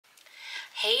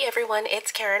Hey everyone,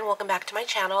 it's Karen. Welcome back to my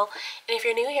channel. And if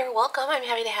you're new here, welcome. I'm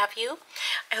happy to have you.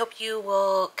 I hope you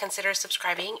will consider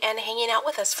subscribing and hanging out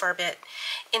with us for a bit.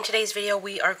 In today's video,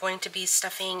 we are going to be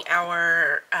stuffing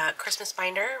our Christmas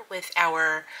binder with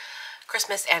our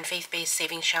Christmas and faith-based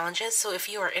savings challenges. So if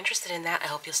you are interested in that, I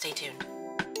hope you'll stay tuned.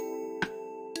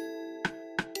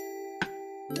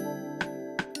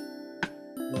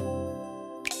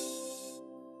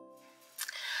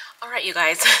 Alright, you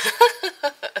guys.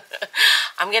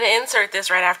 I'm going to insert this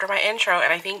right after my intro,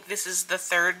 and I think this is the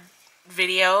third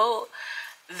video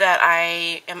that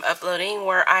I am uploading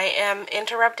where I am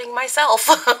interrupting myself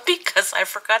because I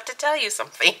forgot to tell you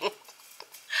something.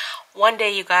 One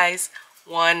day, you guys,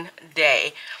 one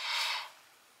day.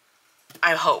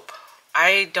 I hope.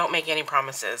 I don't make any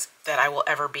promises that I will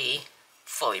ever be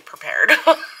fully prepared.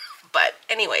 But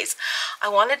anyways, I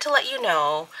wanted to let you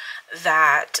know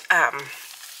that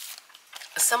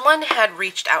someone had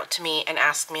reached out to me and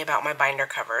asked me about my binder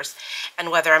covers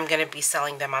and whether I'm going to be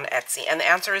selling them on Etsy. And the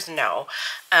answer is no.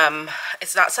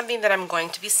 It's not something that I'm going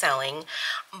to be selling,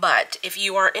 but if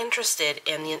you are interested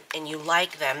in and you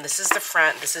like them, this is the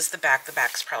front, this is the back. The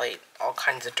back's probably all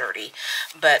kinds of dirty,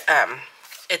 but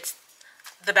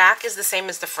the back is the same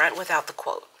as the front without the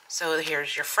quote. So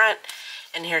here's your front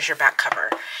and here's your back cover.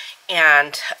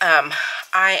 And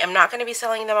I am not going to be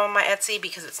selling them on my Etsy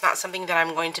because it's not something that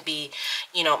I'm going to be,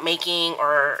 you know, making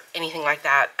or anything like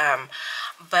that.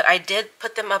 But I did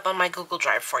put them up on my Google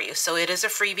Drive for you. So it is a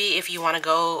freebie if you want to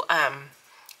go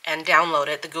and download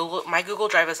it. My Google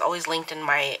Drive is always linked in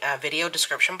my video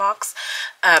description box.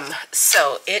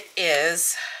 So it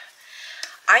is,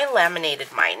 I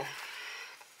laminated mine.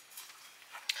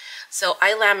 So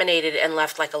I laminated and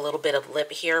left like a little bit of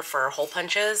lip here for hole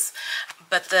punches,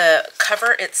 but the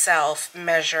cover itself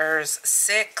measures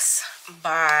 6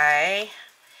 by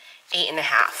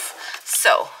 8.5.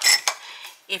 So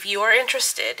if you are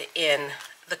interested in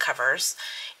the covers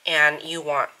and you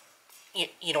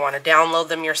don't want to download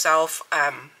them yourself,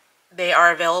 they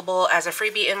are available as a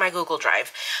freebie in my Google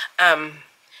Drive.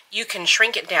 You can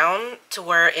shrink it down to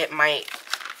where it might,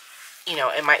 you know,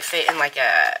 it might fit in like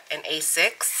an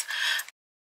A6.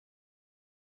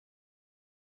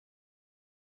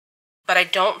 But I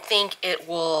don't think it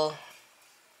will,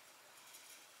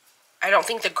 I don't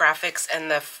think the graphics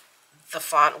and the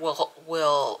font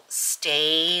will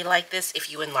stay like this.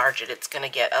 If you enlarge it, it's going to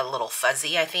get a little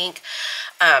fuzzy, I think.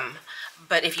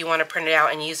 But if you want to print it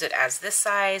out and use it as this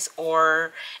size,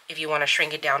 or if you want to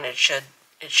shrink it down, it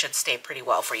should stay pretty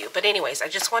well for you. But anyways, I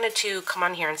just wanted to come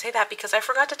on here and say that because I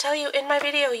forgot to tell you in my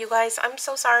video, you guys. I'm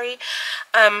so sorry.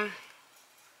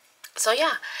 So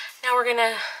yeah, now we're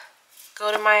gonna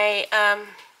go to my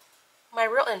my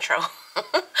real intro.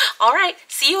 All right,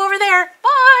 see you over there.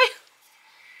 Bye.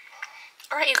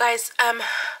 All right, you guys.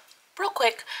 Real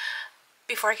quick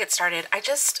before I get started,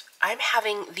 I'm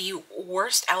having the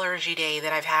worst allergy day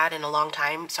that I've had in a long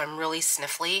time, so I'm really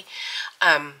sniffly.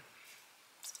 I'm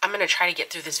gonna try to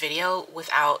get through this video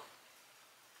without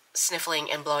sniffling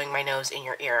and blowing my nose in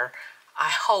your ear. I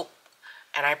hope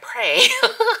and I pray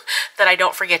that I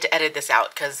don't forget to edit this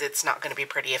out, because it's not going to be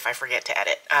pretty if I forget to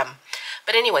edit.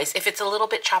 But anyways, if it's a little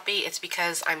bit choppy, it's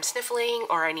because I'm sniffling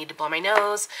or I need to blow my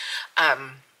nose.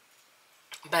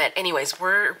 But anyways,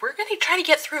 we're going to try to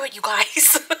get through it, you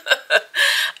guys.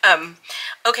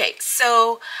 Okay,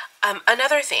 so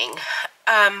another thing,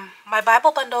 my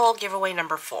Bible bundle giveaway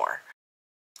number 4.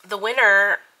 The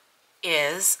winner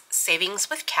is Savings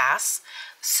with Cass.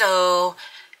 So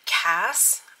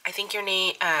Cass, I think your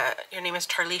name is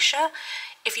Tarlisha.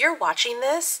 If you're watching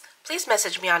this, please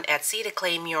message me on Etsy to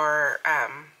claim your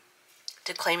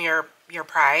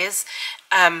prize.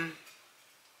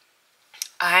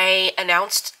 I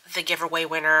announced the giveaway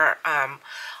winner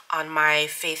on my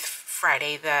Faith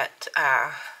Friday that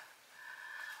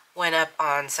went up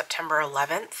on September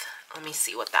 11th. Let me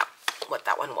see what that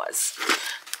one was.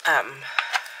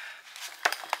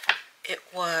 It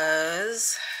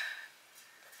was.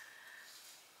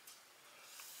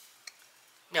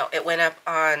 No, it went up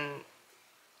on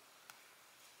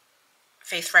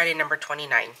Faith Friday number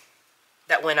 29.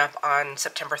 That went up on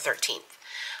September 13th.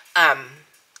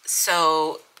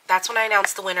 So that's when I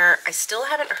announced the winner. I still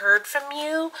haven't heard from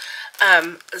you.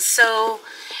 So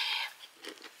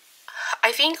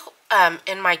I think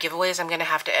in my giveaways I'm gonna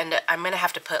have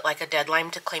to put like a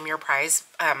deadline to claim your prize,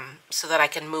 so that I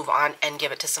can move on and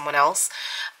give it to someone else.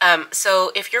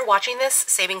 So if you're watching this,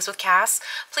 Savings with Cass,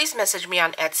 please message me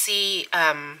on Etsy.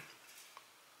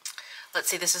 Let's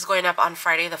see, this is going up on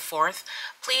Friday the 4th.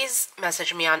 Please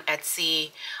message me on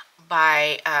Etsy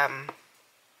by I'm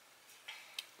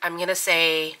gonna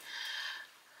say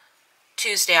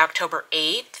Tuesday, October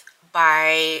 8th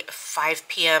by 5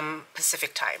 p.m.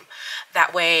 Pacific time.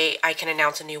 That way I can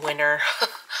announce a new winner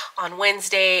on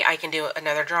Wednesday. I can do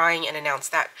another drawing and announce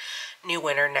that new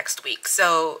winner next week.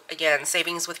 So again,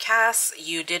 Savings with Cass,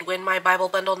 you did win my Bible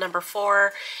bundle number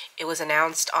 4. It was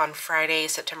announced on Friday,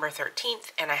 September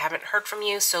 13th, and I haven't heard from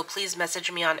you, so please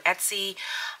message me on Etsy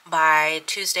by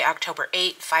Tuesday, October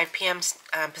 8th, 5 p.m.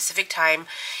 Pacific time.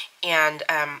 And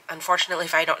unfortunately,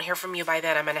 if I don't hear from you by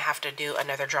then, I'm going to have to do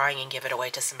another drawing and give it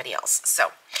away to somebody else.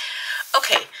 So,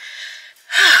 okay.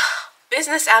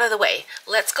 Business out of the way.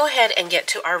 Let's go ahead and get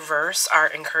to our verse, our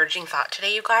encouraging thought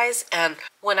today, you guys. And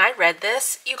when I read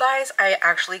this, you guys, I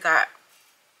actually got,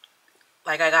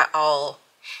 like, I got all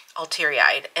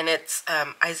teary-eyed. And it's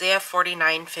Isaiah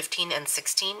 49, 15, and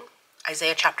 16.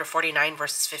 Isaiah chapter 49,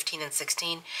 verses 15 and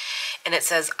 16. And it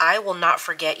says, I will not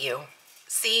forget you.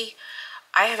 See,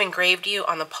 I have engraved you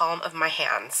on the palm of my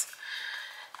hands.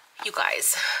 You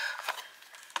guys,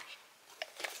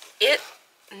 it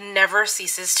never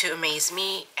ceases to amaze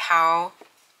me how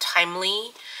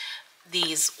timely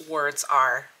these words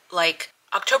are. Like,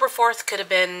 October 4th could have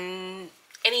been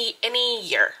any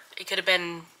year. It could have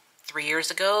been 3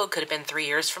 years ago. It could have been 3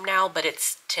 years from now, but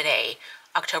it's today,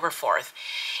 October 4th.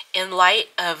 In light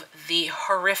of the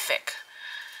horrific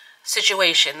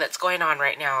situation that's going on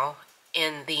right now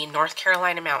in the North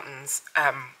Carolina mountains,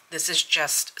 this is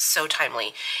just so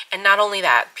timely. And not only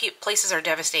that, places are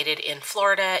devastated in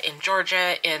Florida, in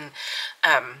Georgia, in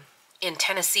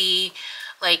Tennessee.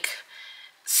 Like,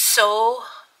 so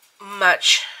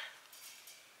much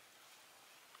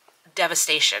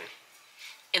devastation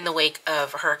in the wake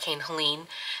of Hurricane Helene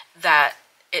that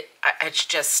it's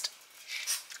just,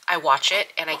 I watch it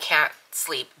and I can't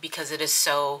sleep because it is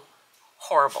so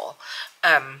horrible.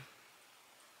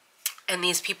 And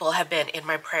these people have been in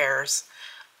my prayers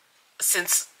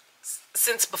since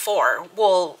before.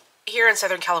 Well, here in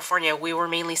Southern California, we were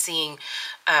mainly seeing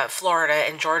Florida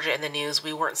and Georgia in the news.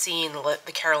 We weren't seeing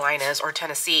the Carolinas or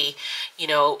Tennessee, you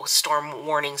know, storm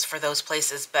warnings for those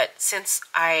places. But since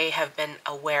I have been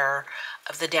aware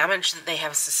of the damage that they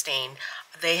have sustained,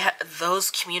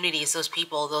 those communities, those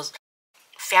people, those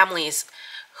families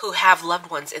who have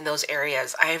loved ones in those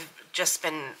areas, I've just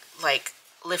been, like,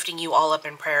 lifting you all up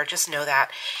in prayer. Just know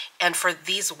that. And for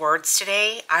these words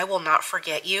today, I will not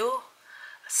forget you.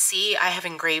 See, I have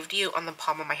engraved you on the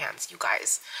palm of my hands. You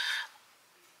guys,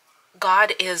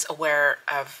 God is aware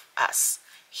of us.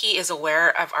 He is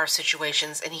aware of our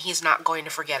situations, and he's not going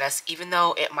to forget us, even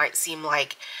though it might seem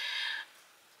like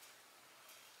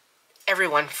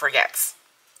everyone forgets.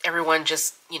 Everyone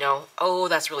just, you know, oh,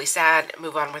 that's really sad,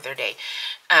 move on with their day.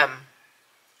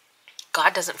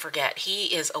 God doesn't forget. He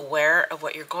is aware of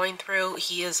what you're going through.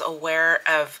 He is aware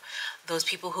of those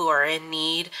people who are in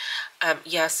need.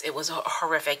 Yes, it was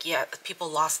horrific. Yeah, people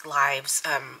lost lives.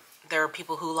 There are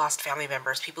people who lost family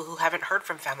members, people who haven't heard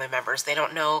from family members. They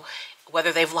don't know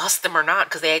whether they've lost them or not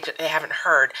because they haven't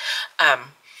heard.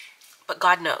 But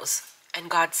God knows, and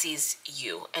God sees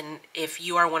you. And if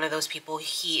you are one of those people,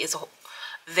 he is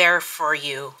there for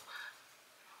you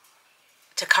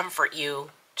to comfort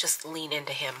you. Just lean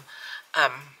into him.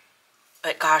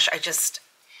 But gosh, it's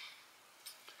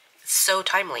so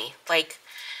timely. Like,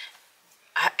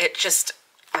 it just,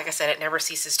 like I said, it never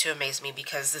ceases to amaze me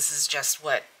because this is just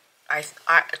what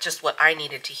I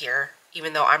needed to hear,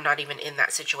 even though I'm not even in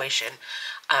that situation.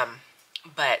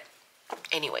 But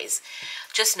anyways,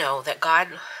 just know that God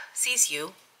sees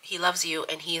you, he loves you,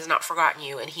 and he has not forgotten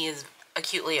you, and he is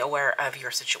acutely aware of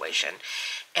your situation.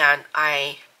 And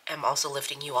I am also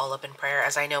lifting you all up in prayer,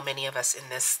 as I know many of us in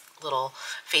this little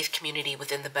faith community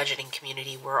within the budgeting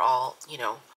community, we're all, you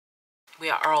know, we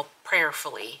are all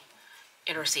prayerfully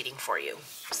interceding for you.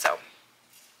 So,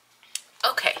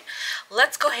 okay,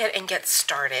 let's go ahead and get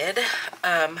started.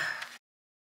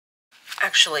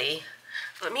 Actually,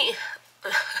 let me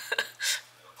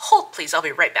hold, please. I'll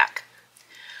be right back.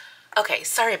 Okay,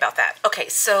 sorry about that. Okay,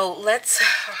 so let's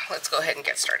go ahead and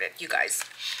get started, you guys.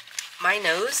 My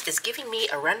nose is giving me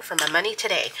a run for my money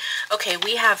today. Okay,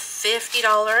 we have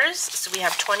 $50. So we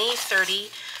have 20,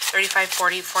 30, 35,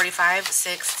 40, 45,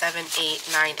 6, 7, 8,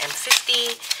 9, and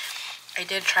 50. I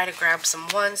did try to grab some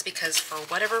ones because for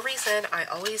whatever reason, I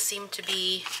always seem to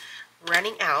be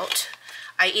running out.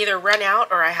 I either run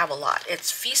out or I have a lot.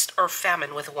 It's feast or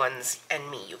famine with ones and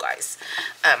me, you guys.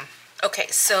 Okay,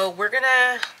 so we're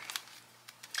gonna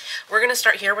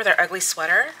start here with our ugly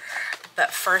sweater.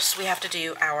 But first, we have to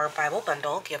do our Bible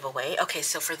bundle giveaway. Okay,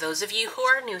 so for those of you who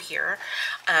are new here,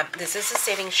 this is a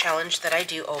savings challenge that I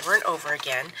do over and over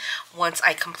again. Once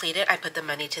I complete it, I put the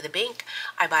money to the bank,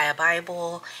 I buy a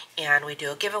Bible, and we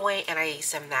do a giveaway, and I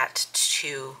send that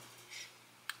to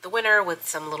the winner with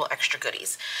some little extra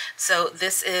goodies. So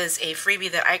this is a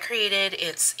freebie that I created.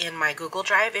 It's in my Google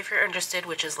Drive if you're interested,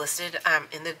 which is listed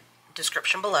in the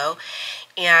description below.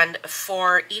 And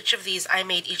for each of these, I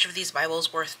made each of these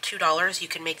Bibles worth $2. You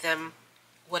can make them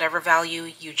whatever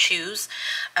value you choose.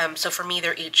 So for me,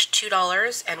 they're each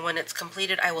 $2, and when it's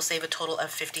completed, I will save a total of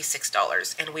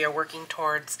 $56, and we are working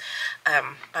towards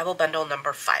Bible bundle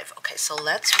number 5. Okay, so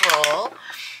let's roll,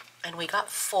 and we got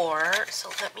 4, so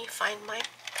let me find my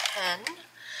pen.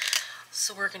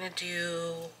 So we're gonna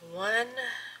do 1,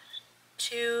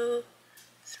 2,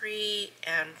 3,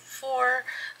 and 4.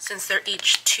 Since they're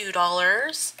each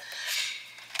 $2,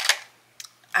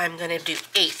 I'm going to do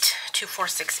 8, 2, 4,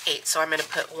 6, 8. So I'm going to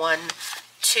put 1,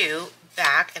 2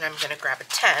 back, and I'm going to grab a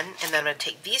 10, and then I'm going to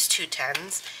take these 2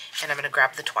 10s, and I'm going to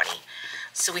grab the 20.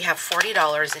 So we have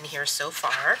 $40 in here so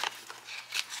far.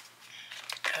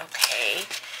 Okay.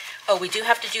 Oh, we do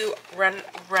have to run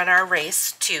our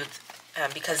race too,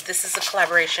 because this is a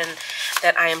collaboration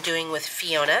that I am doing with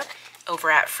Fiona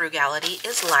over at Frugality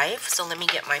is Life. So let me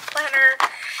get my planner.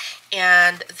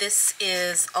 And this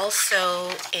is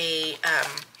also a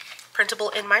printable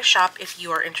in my shop if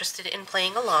you are interested in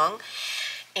playing along.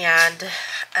 And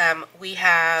we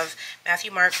have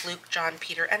Matthew, Mark, Luke, John,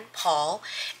 Peter, and Paul.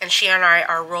 And she and I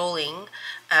are rolling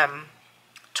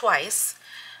twice.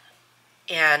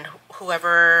 And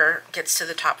whoever gets to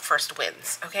the top first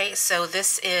wins. Okay, so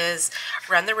this is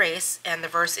Run the Race, and the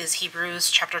verse is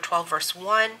Hebrews chapter 12, verse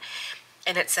 1.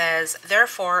 And it says,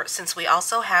 "Therefore, since we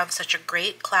also have such a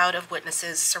great cloud of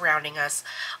witnesses surrounding us,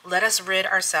 let us rid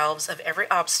ourselves of every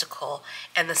obstacle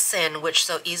and the sin which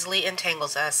so easily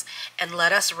entangles us, and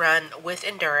let us run with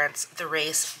endurance the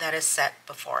race that is set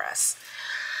before us."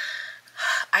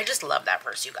 I just love that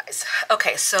verse, you guys.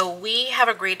 Okay, so we have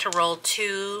agreed to roll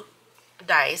 2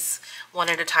 dice, one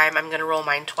at a time. I'm going to roll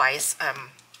mine twice.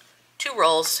 2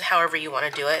 rolls, however you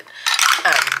want to do it.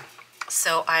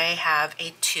 So I have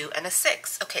a 2 and a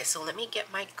 6. Okay, so let me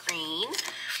get my green,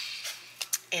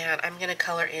 and I'm going to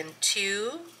color in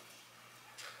 2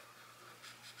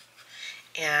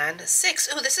 and 6.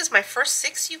 Oh, this is my first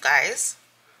 6, you guys.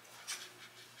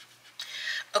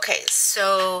 Okay,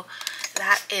 so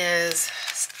that is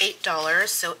 $8.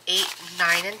 So 8,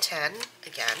 9, and 10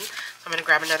 again. So I'm going to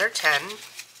grab another 10,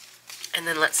 and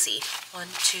then let's see. 1,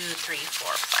 2, 3,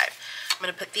 4, 5. I'm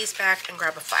going to put these back and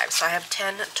grab a 5. So I have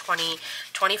 10, 20,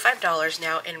 $25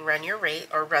 now in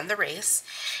Run the Race.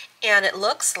 And it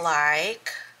looks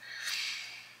like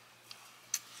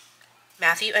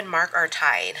Matthew and Mark are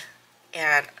tied.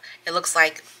 And it looks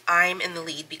like I'm in the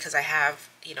lead because I have,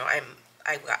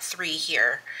 I've got 3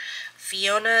 here.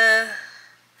 Fiona,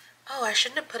 oh, I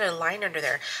shouldn't have put a line under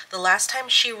there. The last time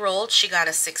she rolled, she got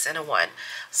a 6 and a 1.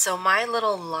 So my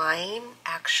little line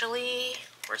actually,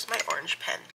 where's my orange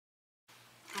pen?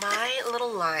 My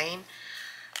little line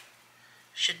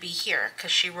should be here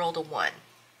because she rolled a 1.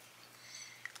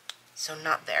 So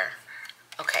not there.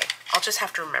 Okay, I'll just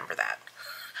have to remember that.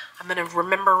 I'm going to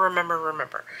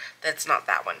remember that it's not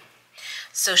that one.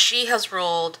 So she has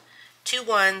rolled 2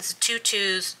 1s, 2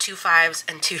 2s, 2 5s,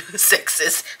 and 2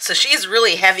 6s. So she's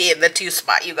really heavy in the 2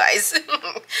 spot, you guys.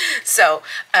 So,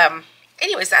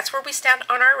 anyways, that's where we stand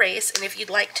on our race, and if you'd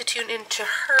like to tune into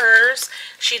hers,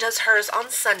 she does hers on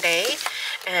Sunday,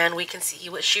 and we can see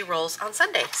what she rolls on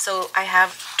Sunday. So I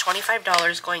have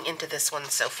 $25 going into this one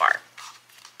so far.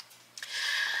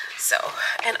 So,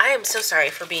 and I am so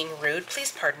sorry for being rude.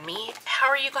 Please pardon me. How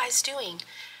are you guys doing?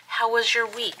 How was your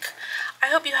week? I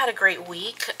hope you had a great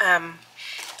week.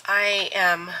 I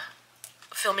am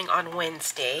filming on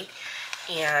Wednesday,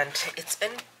 and it's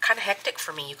been kind of hectic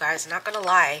for me, you guys, not gonna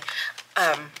lie.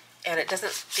 And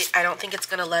I don't think it's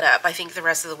gonna let up. I think the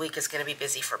rest of the week is gonna be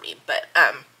busy for me, but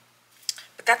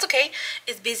that's okay.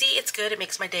 It's busy, it's good, it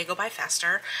makes my day go by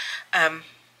faster.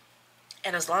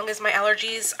 And as long as my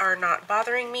allergies are not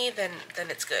bothering me, then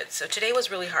it's good. So today was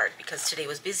really hard because today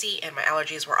was busy and my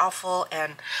allergies were awful,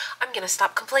 and I'm gonna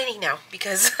stop complaining now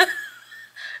because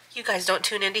you guys don't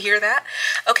tune in to hear that.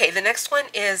 Okay, the next one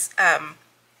is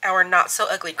our Not So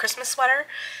Ugly Christmas sweater.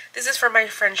 This is from my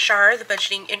friend Shar, the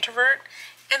budgeting introvert,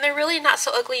 and they're really not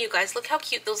so ugly, you guys. Look how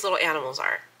cute those little animals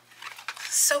are.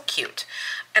 So cute.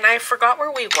 And I forgot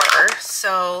where we were,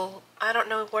 so I don't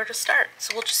know where to start.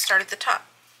 So we'll just start at the top.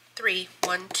 3,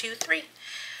 1, 2, 3.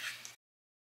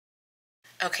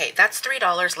 Okay, that's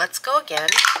 $3. Let's go again.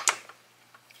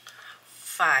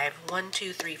 5, 1,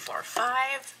 2, 3, 4,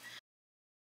 5.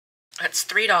 That's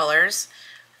 $3.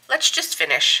 Let's just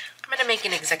finish. I'm going to make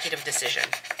an executive decision.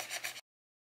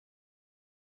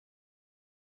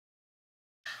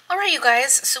 All right, you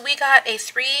guys, so we got a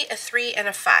 3, a 3, and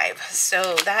a 5.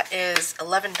 So that is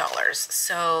 $11.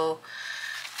 So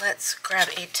let's grab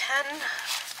a 10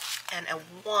 and a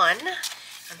 1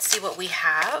 and see what we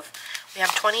have. We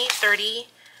have 20, 30,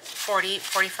 40,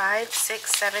 45,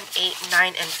 6, 7, 8,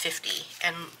 9, and 50.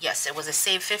 And yes, it was a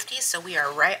save 50, so we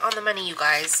are right on the money, you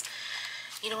guys.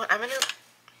 You know what,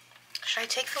 should I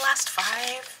take the last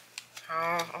 5?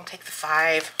 Oh, I'll take the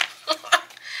 5.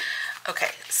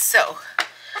 Okay, so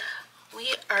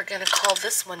we are gonna call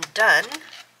this one done.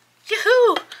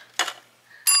 Yoo-hoo!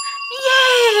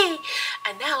 Yay!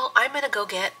 And now I'm gonna go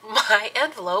get my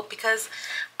envelope because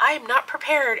I'm not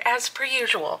prepared as per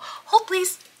usual. Hold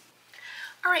please.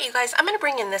 All right, you guys, I'm gonna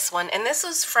bring in this one, and this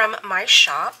is from my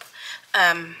shop.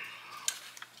 And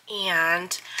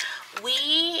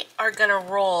we are gonna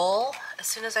roll, as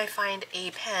soon as I find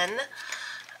a pen,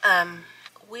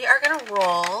 we are gonna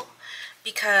roll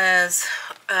because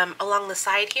along the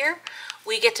side here,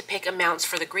 we get to pick amounts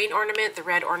for the green ornament, the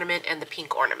red ornament, and the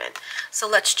pink ornament. So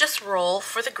let's just roll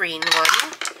for the green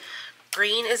one.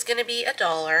 Green is gonna be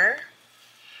 $1.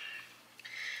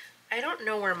 I don't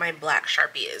know where my black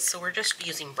Sharpie is, so we're just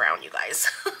using brown, you guys.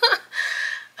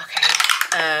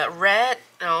 Okay, red,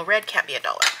 no, red can't be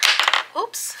 $1.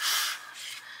 Oops.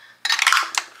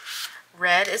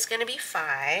 Red is gonna be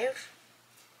 5.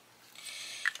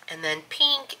 And then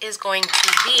pink is going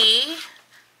to be,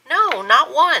 no,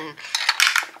 not 1.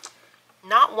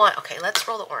 Not 1. Okay, let's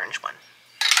roll the orange one.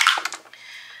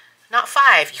 Not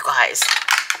 5, you guys.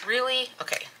 Really?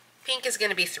 Okay, pink is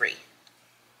going to be 3.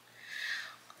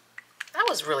 That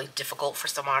was really difficult for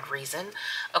some odd reason.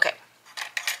 Okay,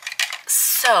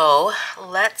 so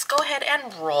let's go ahead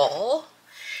and roll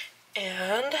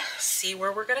and see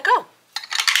where we're going to go.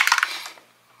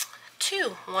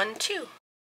 2, 1, 2.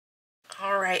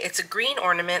 All right, it's a green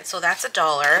ornament, so that's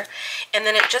 $1. And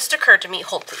then it just occurred to me,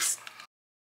 hold please.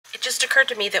 It just occurred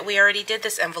to me that we already did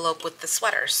this envelope with the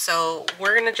sweater. So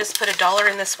we're gonna just put $1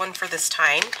 in this one for this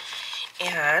time.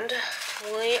 And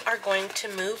we are going to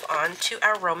move on to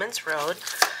our Romans Road.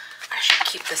 I should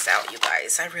keep this out, you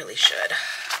guys, I really should.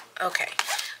 Okay,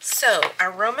 so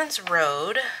our Romans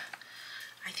Road,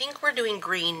 I think we're doing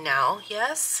green now,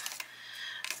 yes?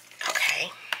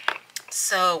 Okay.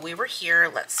 So we were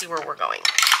here, let's see where we're going.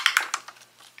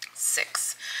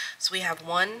 6. So we have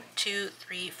 1, 2,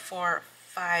 3, 4,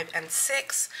 5, and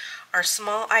 6. Our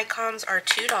small icons are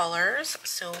 $2.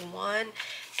 So 1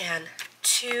 and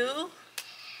 2.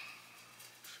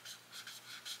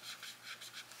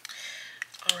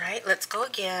 All right, let's go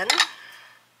again.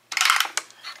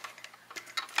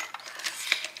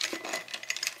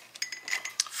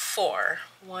 4.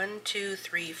 1, 2,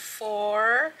 3,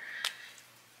 4.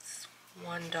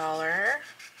 $1.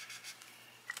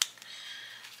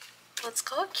 Let's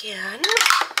go again.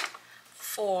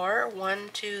 4. 1,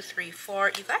 2, 3,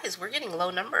 4. You guys, we're getting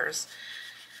low numbers.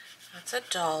 That's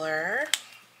 $1.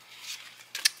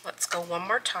 Let's go one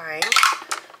more time.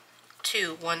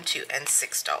 2, 1, 2, and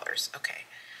 $6. Okay.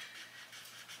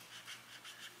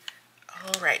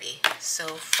 Alrighty.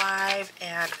 So 5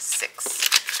 and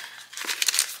 6.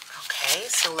 Okay,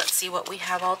 so let's see what we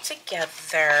have all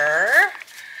together.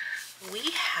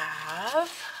 We have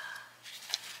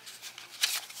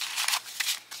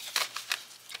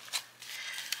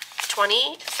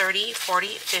 20, 30, 40,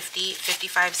 50,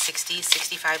 55, 60,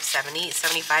 65, 70,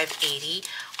 75, 80,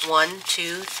 1,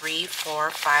 2, 3,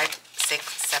 4, 5,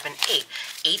 6, 7, 8.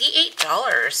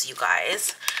 $88, you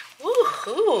guys.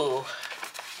 Woohoo!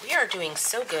 We are doing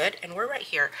so good, and we're right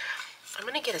here. I'm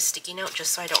going to get a sticky note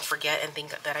just so I don't forget and think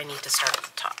that I need to start at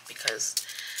the top because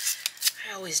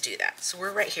I always do that. So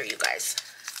we're right here, you guys.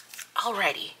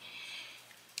 Alrighty.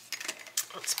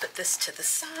 Let's put this to the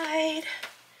side.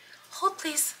 Hold,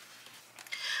 please.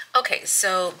 Okay,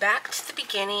 so back to the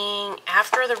beginning.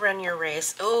 After the Run Your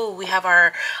Race. Oh, we have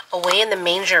our Away in the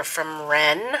Manger from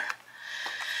Ren.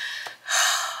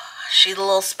 She's a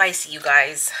little spicy, you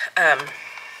guys.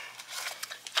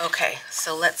 Okay,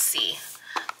 so let's see.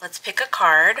 Let's pick a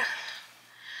card.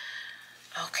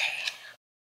 Okay.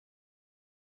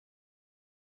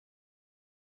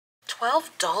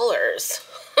 $12.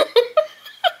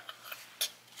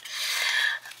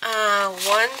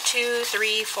 1, 2,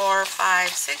 3, 4, 5,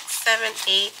 6, 7,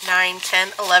 8, 9, 10,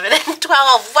 11, and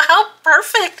 12. How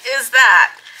perfect is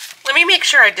that? Let me make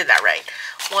sure I did that right.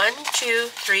 1, 2,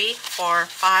 3, 4,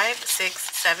 5,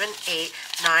 6, 7, 8,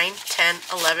 9, 10,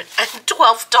 11, and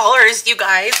 $12, you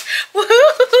guys.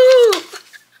 Woohoo!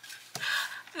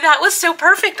 That was so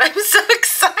perfect. I'm so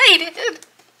excited.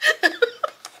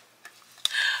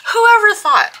 Whoever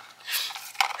thought?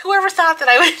 Whoever thought that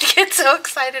I would get so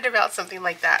excited about something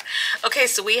like that? Okay,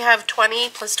 so we have 20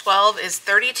 plus 12 is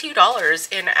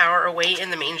 $32 in our Away in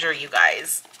the Manger, you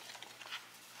guys.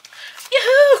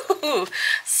 Yahoo!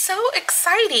 So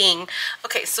exciting.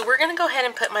 Okay, so we're gonna go ahead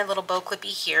and put my little bow clippy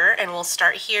here, and we'll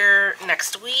start here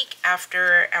next week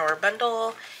after our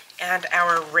bundle and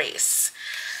our race.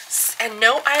 And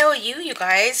no IOU, you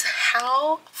guys.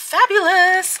 How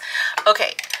fabulous.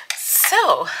 Okay,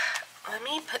 so let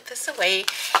me put this away,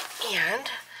 and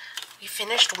we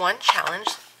finished one challenge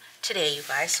today, you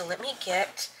guys. So let me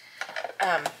get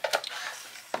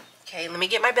okay, let me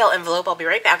get my bell envelope. I'll be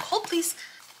right back. Hold, please.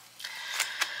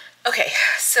 Okay,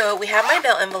 so we have my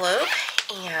bell envelope,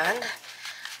 and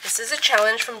this is a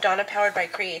challenge from Donna Powered by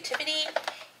Creativity,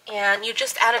 and you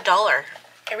just add $1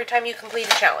 every time you complete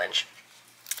a challenge.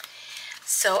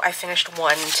 So I finished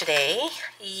one today.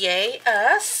 Yay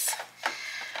us.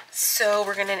 So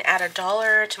we're gonna add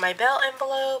 $1 to my bell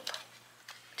envelope.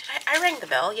 Did I rang the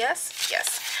bell? Yes?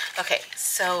 Yes. Okay,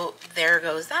 so there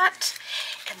goes that.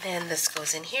 And then this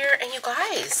goes in here, and you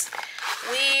guys,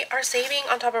 we are saving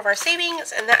on top of our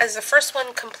savings, and that is the first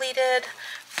one completed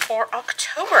for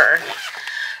October.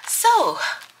 So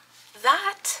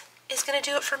that is going to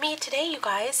do it for me today, you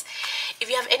guys. If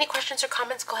you have any questions or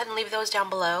comments, go ahead and leave those down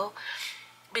below.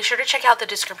 Be sure to check out the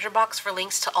description box for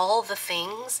links to all the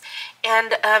things.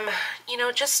 And, you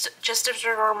know, just as a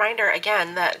reminder,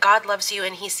 again, that God loves you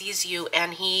and He sees you,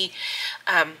 and He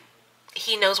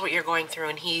knows what you're going through,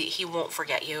 and he won't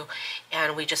forget you,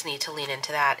 and we just need to lean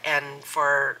into that. And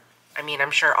I mean,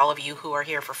 I'm sure all of you who are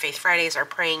here for Faith Fridays are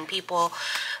praying people,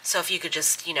 so if you could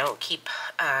just, you know, keep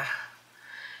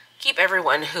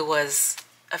everyone who was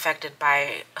affected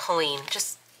by Helene,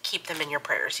 just keep them in your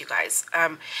prayers, you guys.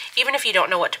 Even if you don't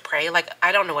know what to pray, like,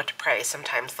 I don't know what to pray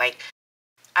sometimes, like,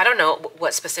 I don't know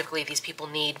what specifically these people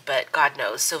need, but God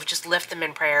knows. So just lift them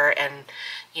in prayer, and,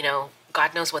 you know,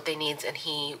 God knows what they need, and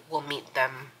He will meet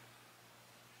them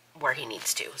where He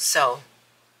needs to. So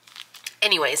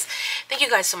anyways, thank you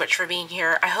guys so much for being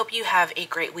here. I hope you have a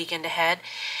great weekend ahead,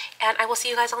 and I will see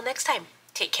you guys all next time.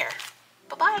 Take care.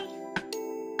 Bye-bye.